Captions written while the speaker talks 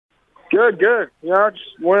Good. Just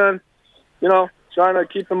winning, trying to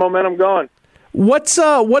keep the momentum going. What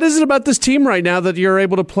is it about this team right now that you're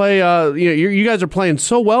able to play? You guys are playing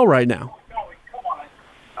so well right now.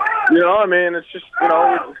 It's just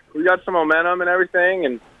we got some momentum and everything,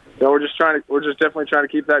 and we're just definitely trying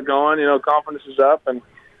to keep that going. Confidence is up, and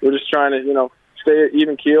we're just trying to stay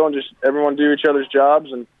even keel and just everyone do each other's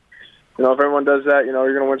jobs. And if everyone does that,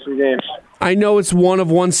 you're going to win some games. I know it's one of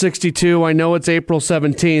 162. I know it's April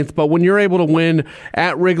 17th, but when you're able to win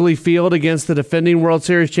at Wrigley Field against the defending World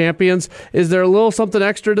Series champions, is there a little something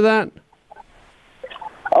extra to that?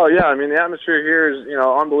 Oh yeah, the atmosphere here is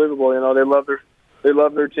unbelievable. They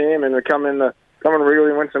love their team, and to come in Wrigley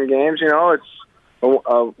and win some games.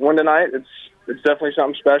 It's win tonight. It's definitely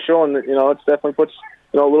something special, and it definitely puts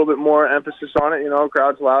a little bit more emphasis on it.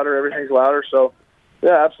 Crowd's louder, everything's louder. So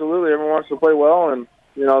yeah, absolutely, everyone wants to play well, and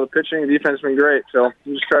the pitching and defense has been great. So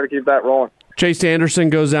we just try to keep that rolling. Chase Anderson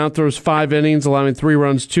goes out, throws 5 innings, allowing 3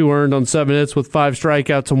 runs, 2 earned on 7 hits with 5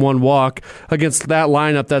 strikeouts and 1 walk. Against that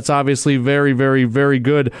lineup, that's obviously very, very, very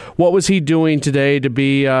good. What was he doing today to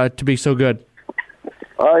be so good?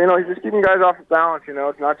 He's just keeping guys off balance.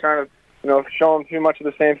 It's not trying to show them too much of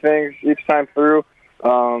the same things each time through.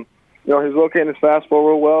 He's locating his fastball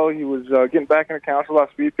real well. He was getting back into counts with a lot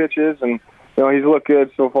of speed pitches, and he's looked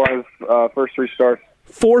good so far in his first 3 starts.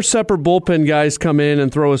 4 separate bullpen guys come in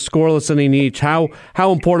and throw a scoreless inning each. How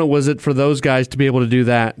important was it for those guys to be able to do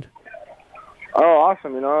that? Oh,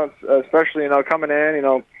 awesome! Especially coming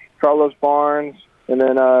in, Carlos Barnes, and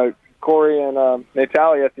then Corey and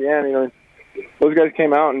Natali at the end. Those guys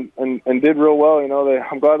came out and did real well.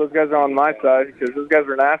 I'm glad those guys are on my side because those guys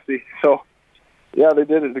are nasty. So yeah, they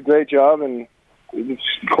did a great job and just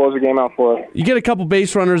close the game out for us. You get a couple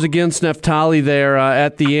base runners against Neftali there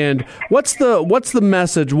at the end. What's the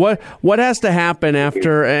message? What has to happen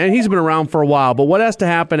after? And he's been around for a while, but what has to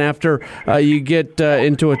happen after you get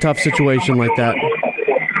into a tough situation like that?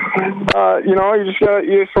 You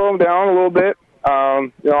just slow him down a little bit.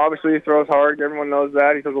 Obviously he throws hard. Everyone knows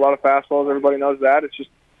that. He throws a lot of fastballs. Everybody knows that. It's just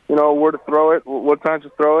where to throw it, what time to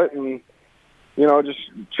throw it, and just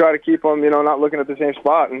try to keep him, not looking at the same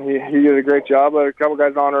spot. And he did a great job. Let a couple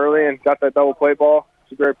guys on early and got that double play ball.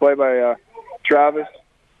 It's a great play by Travis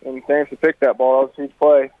and Thames to pick that ball. That was a huge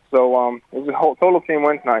play. So it was a whole total team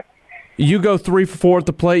win tonight. You go 3 for 4 at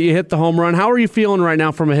the plate. You hit the home run. How are you feeling right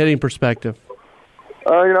now from a hitting perspective?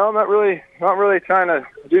 I'm not really trying to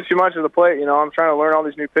do too much of the plate. I'm trying to learn all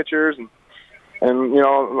these new pitchers, and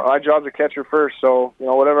my job's a catcher first. So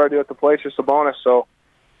whatever I do at the plate's just a bonus. So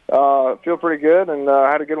I feel pretty good, and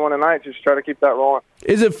I had a good one tonight. Just try to keep that rolling.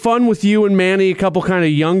 Is it fun with you and Manny, a couple kind of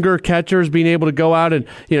younger catchers, being able to go out and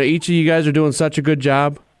each of you guys are doing such a good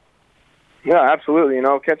job? Yeah, absolutely.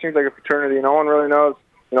 Catching's like a fraternity. No one really knows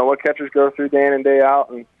what catchers go through day in and day out,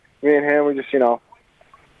 and me and him, we just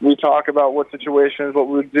we talk about what situations, what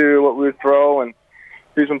we would do, what we would throw, and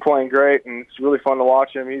he's been playing great, and it's really fun to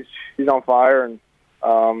watch him. He's on fire, and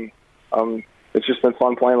it's just been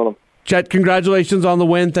fun playing with him. Jett, congratulations on the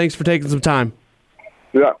win. Thanks for taking some time.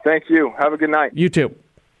 Yeah, thank you. Have a good night. You too.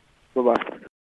 Bye-bye.